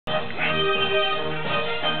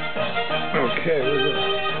Okay, where's it?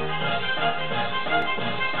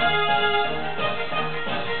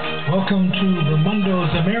 Welcome to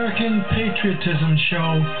Ramundo's American Patriotism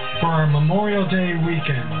Show for our Memorial Day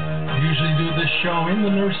weekend. We usually do this show in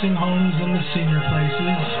the nursing homes and the senior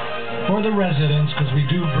places for the residents, because we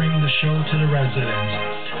do bring the show to the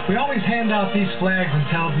residents. We always hand out these flags and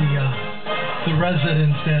tell the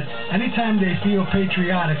residents that anytime they feel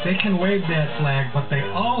patriotic, they can wave that flag, but they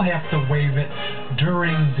all have to wave it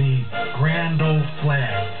during the grand old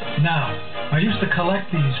flag. Now, I used to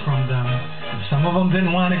collect these from them, and some of them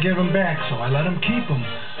didn't want to give them back, so I let them keep them.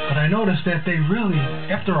 But I noticed that they really,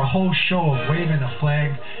 after a whole show of waving a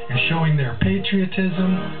flag and showing their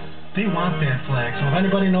patriotism, they want that flag. So if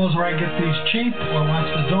anybody knows where I get these cheap or wants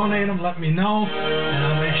to donate them, let me know, and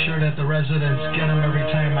I'll make sure that the residents get them every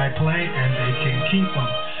time I play, and they can keep them.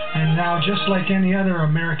 And now, just like any other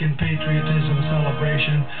American patriotism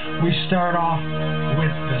celebration, we start off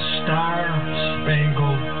with the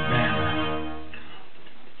Star-Spangled Banner.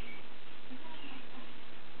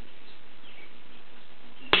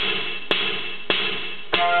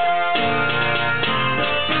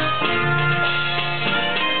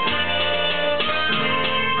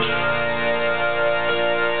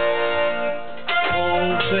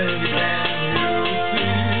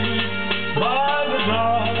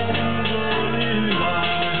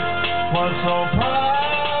 So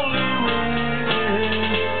proudly waved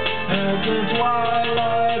as the twilight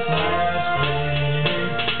last gleaming,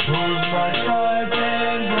 whose bright stripes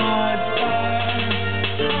and bright skies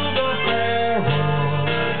through the fair world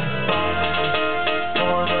inspire.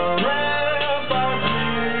 For the ramparts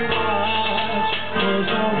we watch were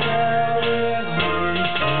so gallantly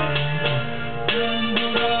slain. In the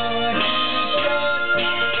dark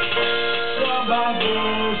some by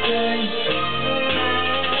bursting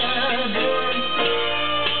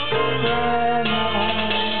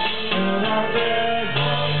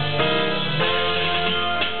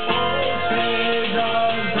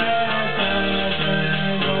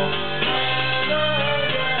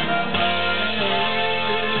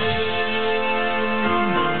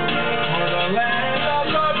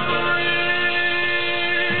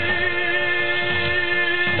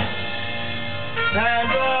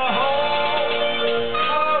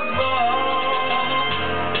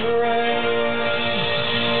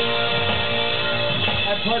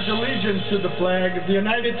pledge allegiance to the flag of the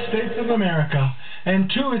United States of America and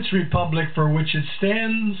to its republic for which it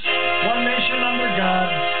stands, one nation under God,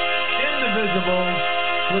 indivisible,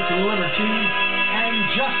 with liberty and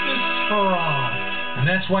justice for all. And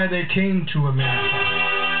that's why they came to America.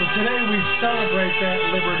 So today we celebrate that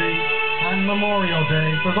liberty on Memorial Day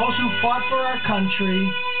for those who fought for our country,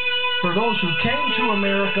 for those who came to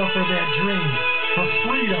America for that dream, for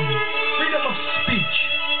freedom, freedom of speech,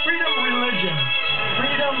 freedom of religion,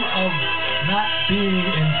 freedom of not being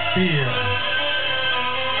in fear.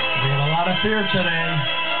 We have a lot of fear today,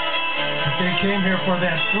 but they came here for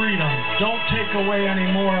that freedom. Don't take away any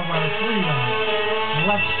more of our freedom. And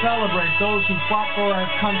let's celebrate those who fought for our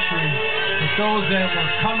country, with those that were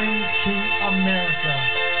coming to America.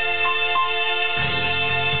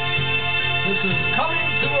 This is Coming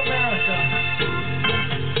to America.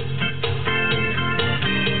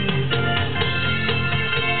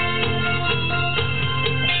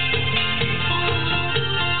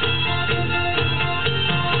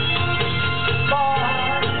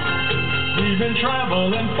 Been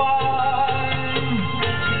traveling far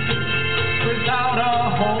without a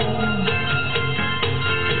home,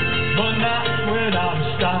 but not without a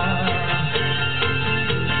star.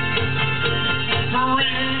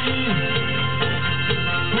 Free,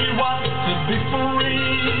 we want to be free.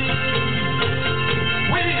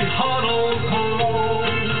 We huddle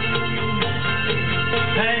close,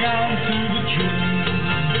 hang on to the dream.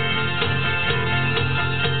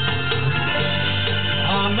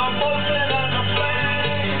 On the boat and on the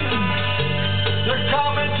plane, they're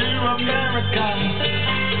coming to America,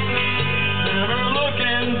 never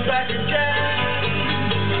looking back again.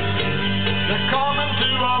 They're coming to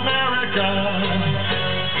America.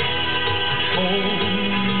 Oh,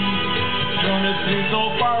 journey seems so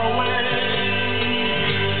far away.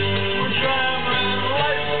 We're traveling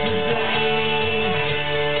light today,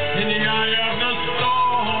 in the eye of the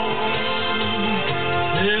storm,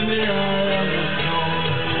 in the eye of the storm.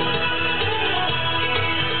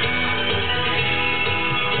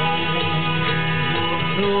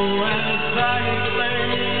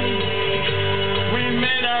 We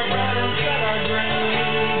made our bed and set our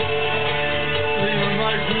grave. Freedom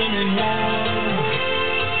like running warm.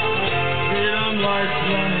 Freedom like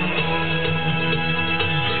running warm.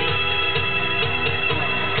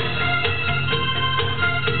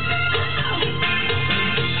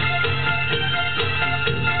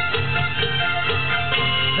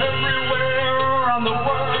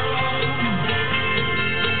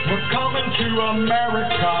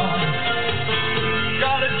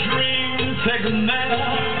 take them there.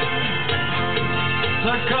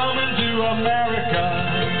 They're coming to America.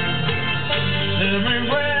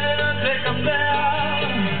 Everywhere, take them there.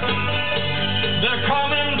 They're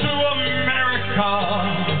coming to America.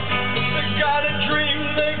 They got a dream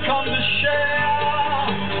they come to share.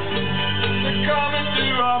 They're coming to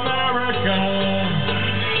America.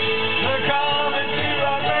 They're coming to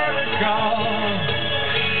America.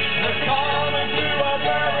 They're coming to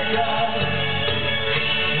America.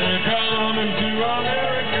 They're coming to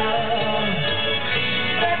America.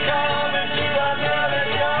 They're coming to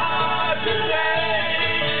America today.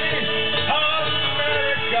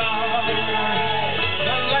 America,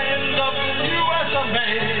 the land of the U.S. of A.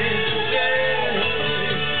 Today,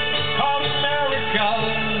 America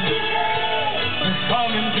is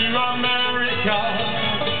coming to America.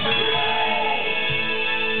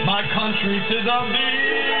 My country 'tis of thee,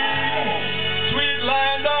 sweet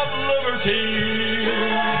land of liberty.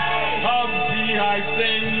 Of thee I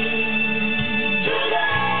sing,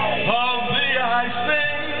 of thee I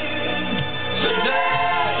sing. Today,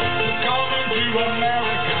 we're coming to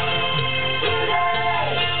America.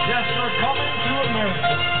 Yes, we're coming to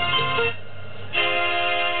America.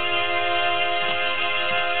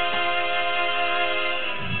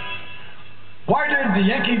 Why did the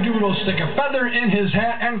Yankee Doodle stick a feather in his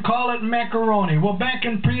hat and call it macaroni? Well, back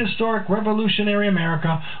in prehistoric revolutionary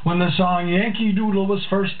America, when the song Yankee Doodle was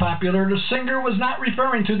first popular, the singer was not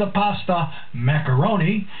referring to the pasta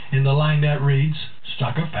macaroni in the line that reads,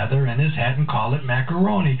 stuck a feather in his hat and called it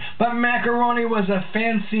macaroni. But macaroni was a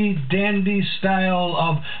fancy, dandy style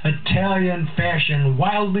of Italian fashion,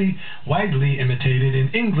 widely imitated in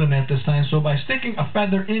England at this time. So by sticking a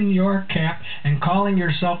feather in your cap and calling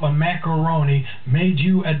yourself a macaroni made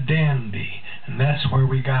you a dandy. And that's where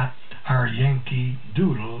we got our Yankee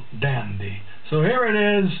Doodle dandy. So here it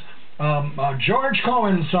is, George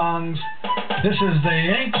Cohen songs. This is the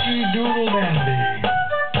Yankee Doodle dandy.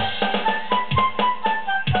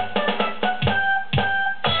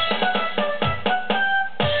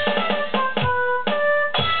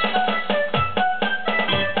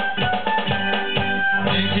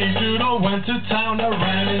 Went to town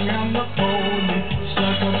riding on the pony,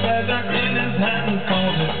 stuck a feather in his hat and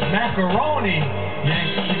called it macaroni.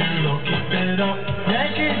 Yankee Doodle, keep it up,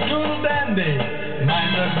 Yankee Doodle dandy.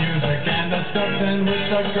 Mind the music and the stuff, and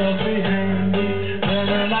with the girls be handy.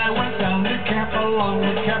 Brother and I went down to camp along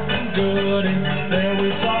with Captain Gooding. There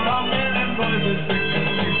we saw a man and boys as big as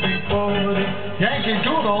 3 feet 40. Yankee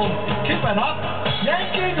Doodle, keep it up,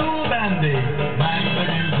 Yankee Doodle dandy. Mind the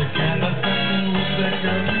music and the stuff, and with the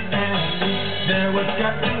girls be handy. There was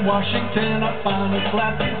Captain Washington up on a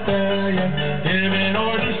flappy stallion, giving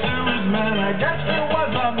orders to his men. I guess there was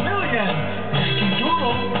a million. Yankee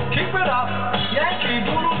Doodle, keep it up, Yankee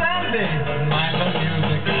Doodle dandy. Mind the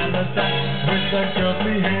music and the set, with the girls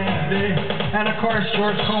be handy. And of course,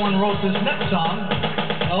 George Cohen wrote this next song.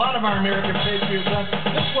 A lot of our American patriots.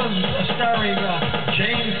 This was starring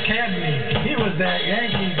James Cagney. He was that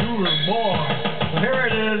Yankee Doodle boy. So here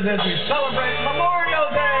it is as we celebrate Memorial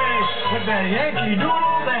Day with the Yankee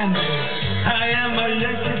Doodle dandy. I am a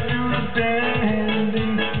Yankee Doodle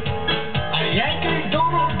dandy, a Yankee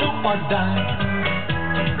Doodle do or die,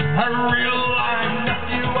 a real live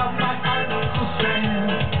nephew of my Uncle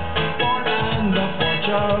Sam, born on the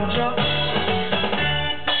 4th of July.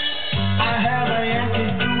 I have a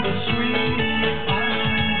Yankee Doodle sweet,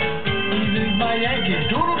 he's my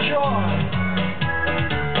Yankee Doodle joy.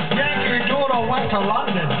 Yankee Doodle went to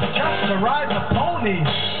London just to ride the pony.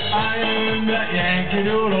 I am that Yankee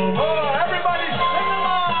Doodle boy. Everybody sing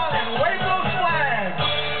along and wave those flags.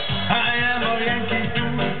 I am a Yankee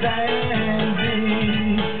Doodle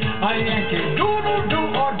dandy, a Yankee Doodle do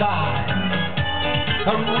or die,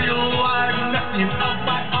 a real live nephew of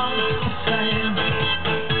my Uncle Sam,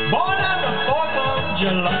 born on the 4th of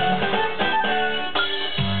July.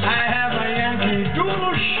 I have a Yankee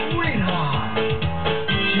Doodle sweetheart,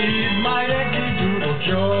 she's my Yankee Doodle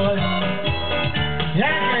joy.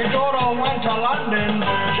 Yankee Doodle went to London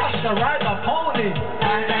just to ride the pony.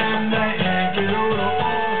 I am the Yankee Doodle.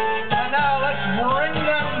 And now let's bring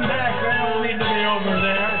them back. They don't need to be over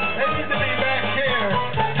there. They need to be back here.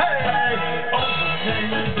 Hey,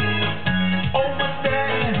 over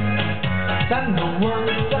there. Send the word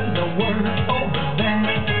over there.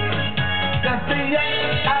 That the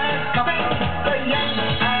Yankees are coming, the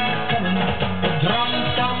Yankees are coming. The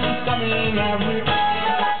drums coming everywhere.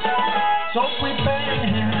 So prepare,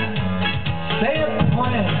 say a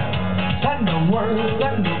prayer, send the word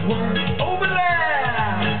over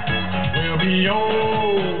there. We'll be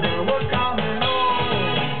over, we're coming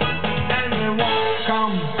over, and we won't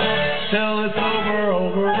come back till it's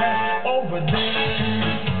over there, over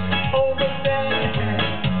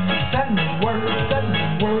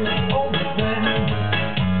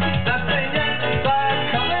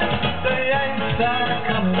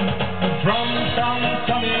sun's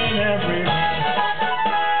coming everywhere.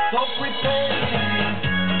 So prepare,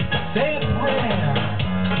 say a prayer,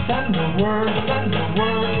 send the word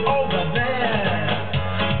over there.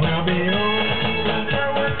 We'll be over,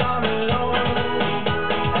 we're coming over,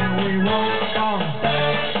 and we won't come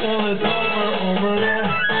back till it's over there.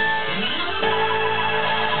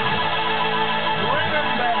 Bring them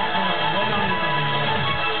back home.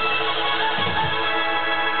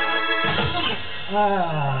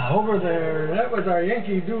 Over there. That was our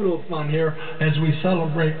Yankee Doodle fun here as we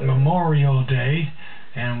celebrate Memorial Day,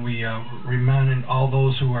 and we remind all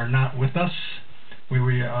those who are not with us.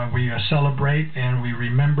 We celebrate and we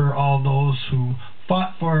remember all those who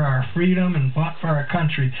fought for our freedom and fought for our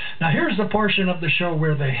country. Now here's the portion of the show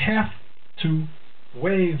where they have to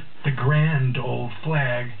wave the grand old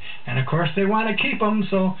flag, and of course they want to keep them,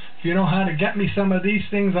 so if you know how to get me some of these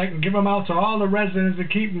things, I can give them out to all the residents to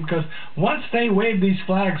keep them, because once they wave these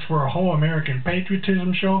flags for a whole American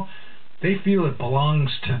Patriotism show, they feel it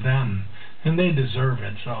belongs to them, and they deserve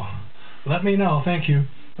it, so let me know. Thank you.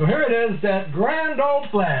 So here it is, that grand old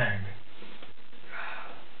flag.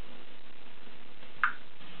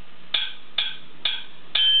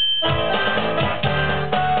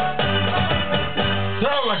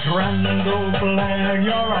 A grand old flag,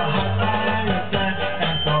 you're a hot fire flag,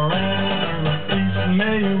 and forever in peace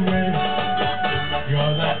may you wave.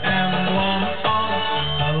 You're the emblem of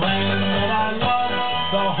the land that I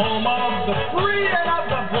love, the home of the free and of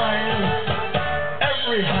the brave.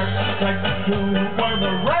 Every heart strikes true for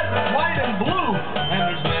the red, white, and blue, and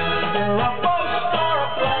there's never a boast or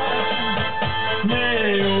a flag.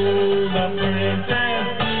 May oh, the princess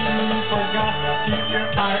be forgot, keep your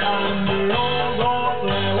eye on the old flag.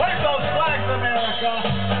 Wave those flags, America!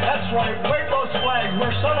 That's right, wave those flags.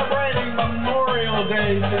 We're celebrating Memorial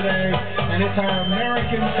Day today, and it's our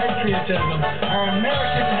American patriotism, our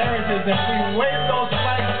American heritage, that we wave those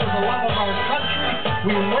flags for the love of our country.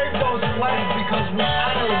 We wave those flags because we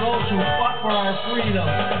honor those who fought for our freedom.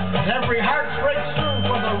 And every heart breaks through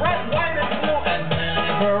for the red, white, and blue, and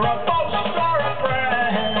never a boast or a prayer.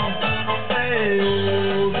 Hey,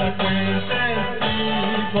 oh, the princess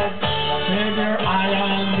people, keep your eye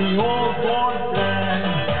on the old gold flag.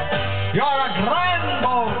 You're a grand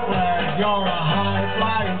old flag, you're a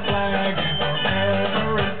high-flying flag, and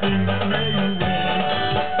forever in peace may you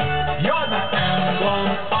wave. You're the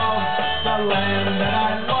emblem of the land that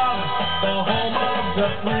I love, the home of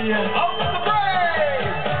the free and of the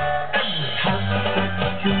brave. Every heart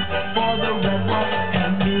beats true for the red, white,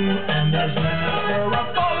 and blue, and there's never a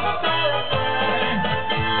boast or a prayer.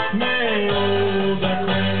 May oh, the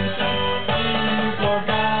princess be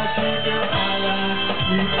forgot, keep your eye on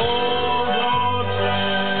the old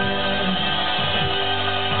flag.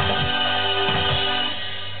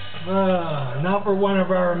 Now for one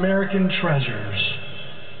of our American treasures.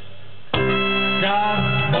 God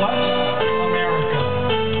bless America.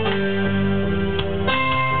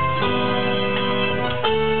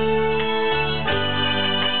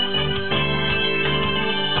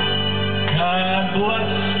 God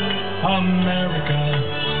bless America,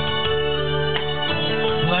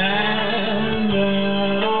 land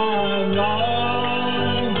that I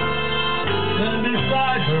love, and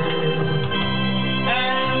beside her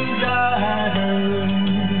and guide her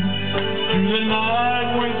through the night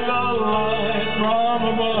with the light from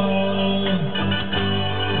above,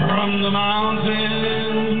 from the mountain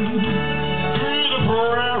through the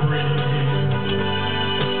prairie,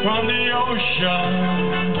 from the ocean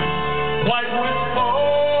white with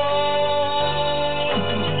foam.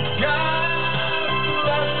 God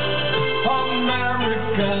bless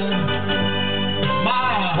America,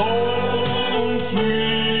 my home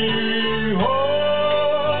sweet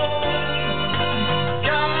home.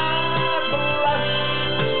 God bless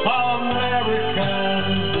America,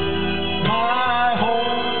 my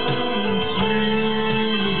home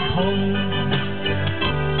sweet home.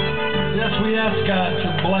 Yes, we ask God to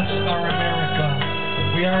bless our America.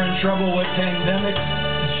 We are in trouble with pandemics,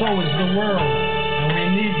 and so is the world, and we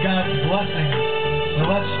need God's blessing. So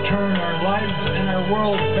let's turn our lives and our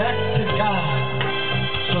world back to God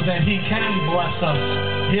so that He can bless us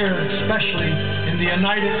here, especially in the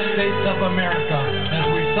United States of America, as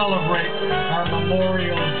we celebrate our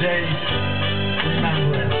Memorial Day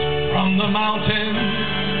remembrance. From the mountain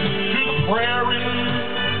to the prairie,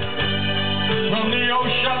 from the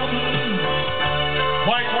ocean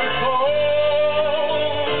white with foam.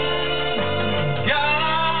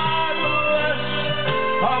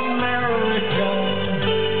 America,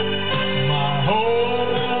 my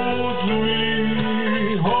home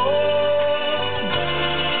sweet home.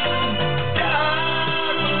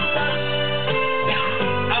 God bless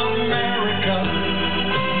America.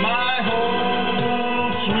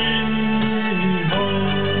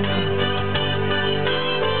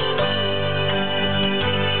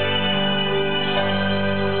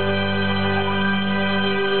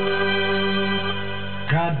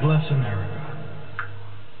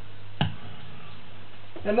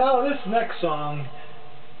 And now this next song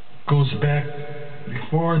goes back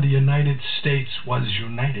before the United States was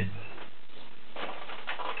united.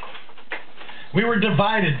 We were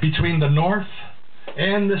divided between the North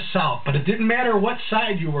and the South, but it didn't matter what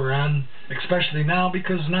side you were on, especially now,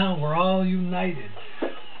 because now we're all united.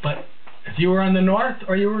 But if you were on the North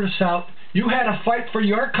or you were the South, you had to fight for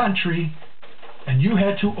your country, and you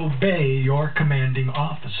had to obey your commanding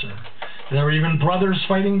officer. There were even brothers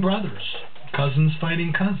fighting brothers, cousins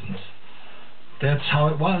fighting cousins. That's how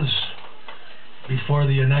it was before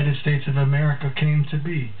the United States of America came to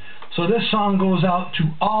be. So this song goes out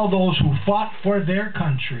to all those who fought for their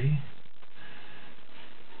country.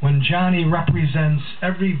 When Johnny represents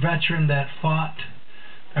every veteran that fought,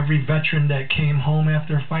 every veteran that came home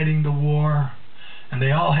after fighting the war, and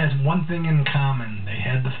they all had one thing in common. They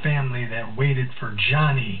had the family that waited for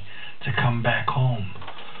Johnny to come back home.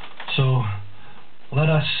 So let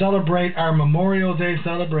us celebrate our Memorial Day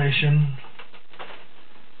celebration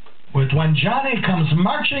with When Johnny Comes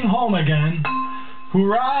Marching Home Again.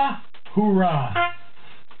 Hurrah, hurrah.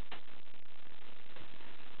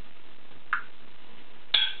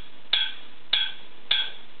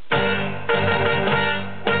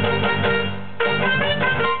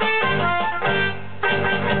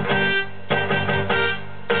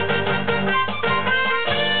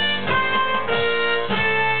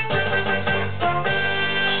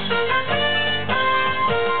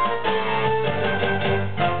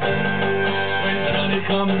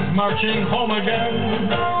 Marching home again,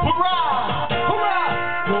 hurrah,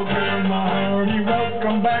 hurrah, we'll give him a hearty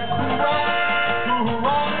welcome back, hurrah,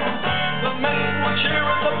 hurrah, the men will cheer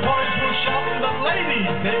and the boys will shout and the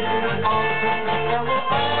ladies, they will all sing, and we'll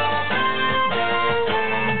all be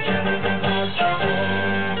together, marching home.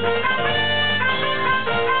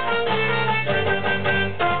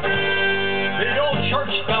 The old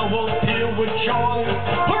church bell will peal with joy,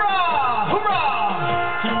 hurrah,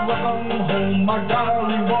 hurrah, to welcome home our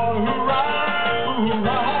darling boy.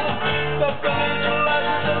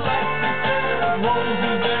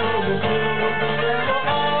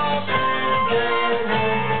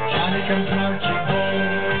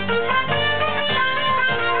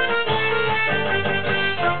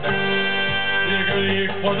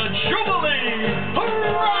 For the Jubilee!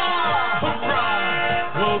 Hurrah!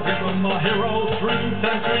 Hurrah! We'll give him a hero 3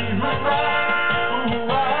 hurrah!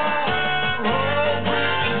 Hurrah! Oh,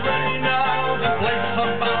 Bruce is ready now to place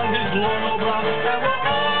upon his loyal brow, and we'll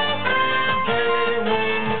all be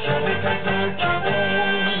together when Johnny comes marching home.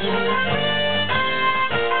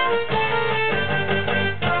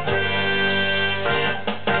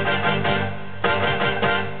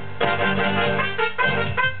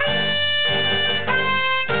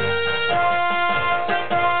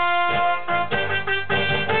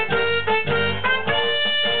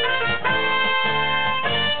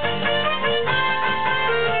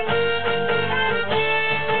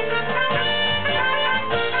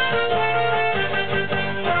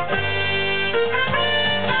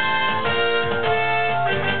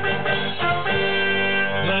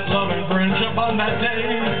 On that day,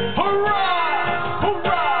 hurrah,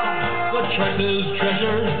 hurrah, the choicest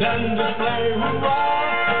treasures and display,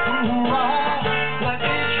 hurrah, hurrah, let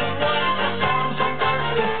each one perform some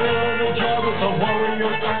part to fill the joy with the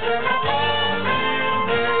warrior heart that will all be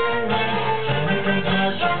together when Johnny comes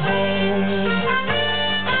marching home.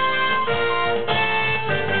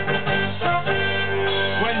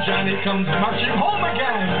 When Johnny comes marching home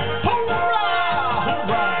again, hurrah,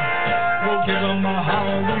 hurrah, we'll give him a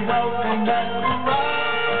hearty welcome back.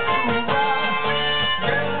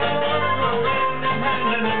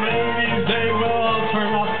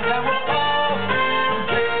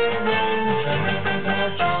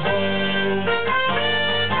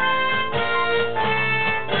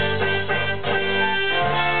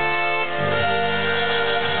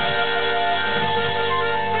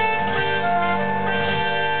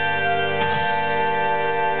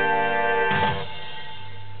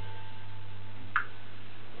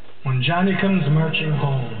 When Johnny Comes Marching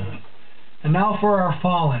Home. And now for our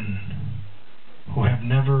fallen, who have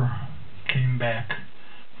never came back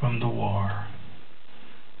from the war.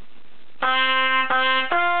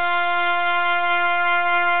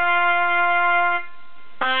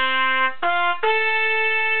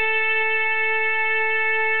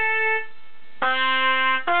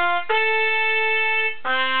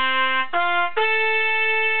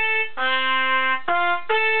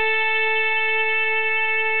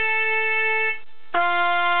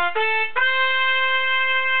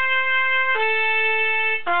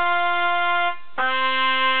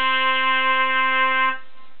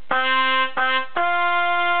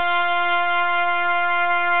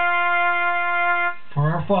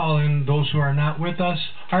 fallen, those who are not with us,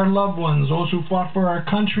 our loved ones, those who fought for our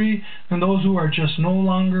country, and those who are just no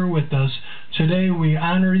longer with us. Today we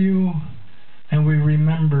honor you and we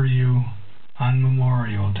remember you on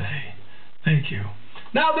Memorial Day. Thank you.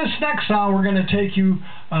 Now this next song, we're going to take you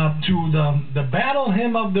to the Battle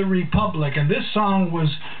Hymn of the Republic. And this song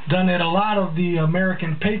was done at a lot of the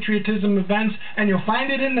American Patriotism events, and you'll find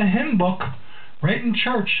it in the hymn book right in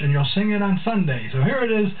church, and you'll sing it on Sunday. So here it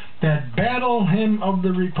is, that Battle Hymn of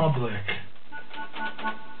the Republic.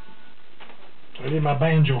 I need my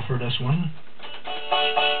banjo for this one.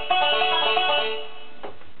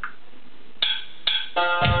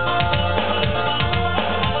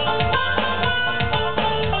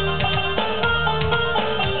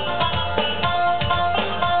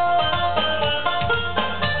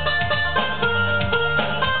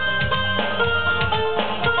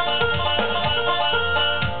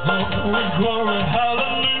 Glory,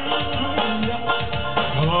 hallelujah.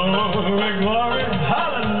 Glory, glory,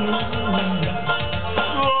 hallelujah.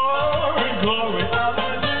 Glory, glory,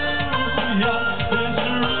 hallelujah. This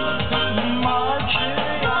root is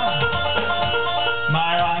marching on.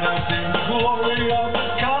 My eyes sing the glory of the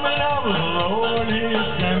coming of the Lord. He is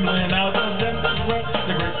trembling out of them breath,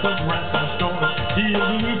 the grace of wrath and storm. He is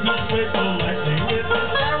loosed his faithful lightning with the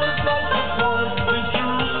showers of the Lord. This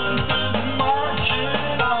root is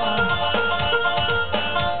marching on.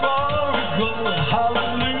 Glory,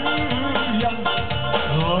 hallelujah.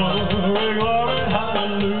 Glory, glory,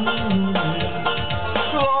 hallelujah.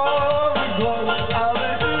 Glory, glory,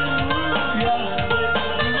 hallelujah.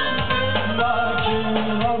 It's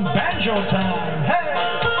marching on. Banjo time. Hey!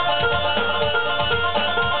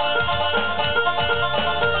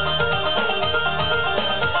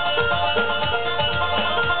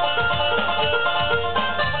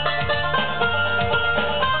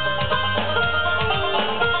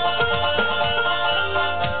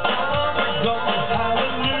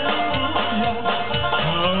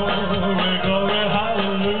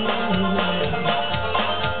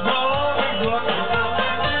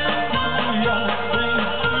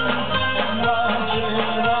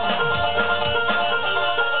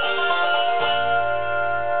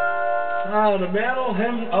 The Battle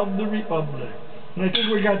Hymn of the Republic. And I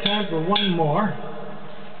think we got time for one more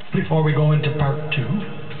before we go into part 2.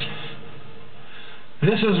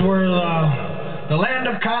 This is where the land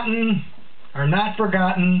of cotton are not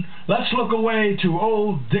forgotten. Let's look away to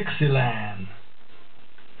old Dixieland.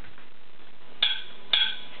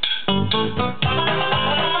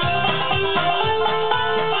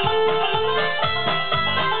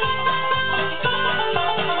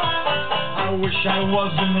 I wish I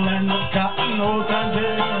was in the land of cotton, old times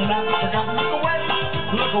here, not forgotten. Look away,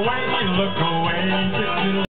 look away, look away, Dixieland.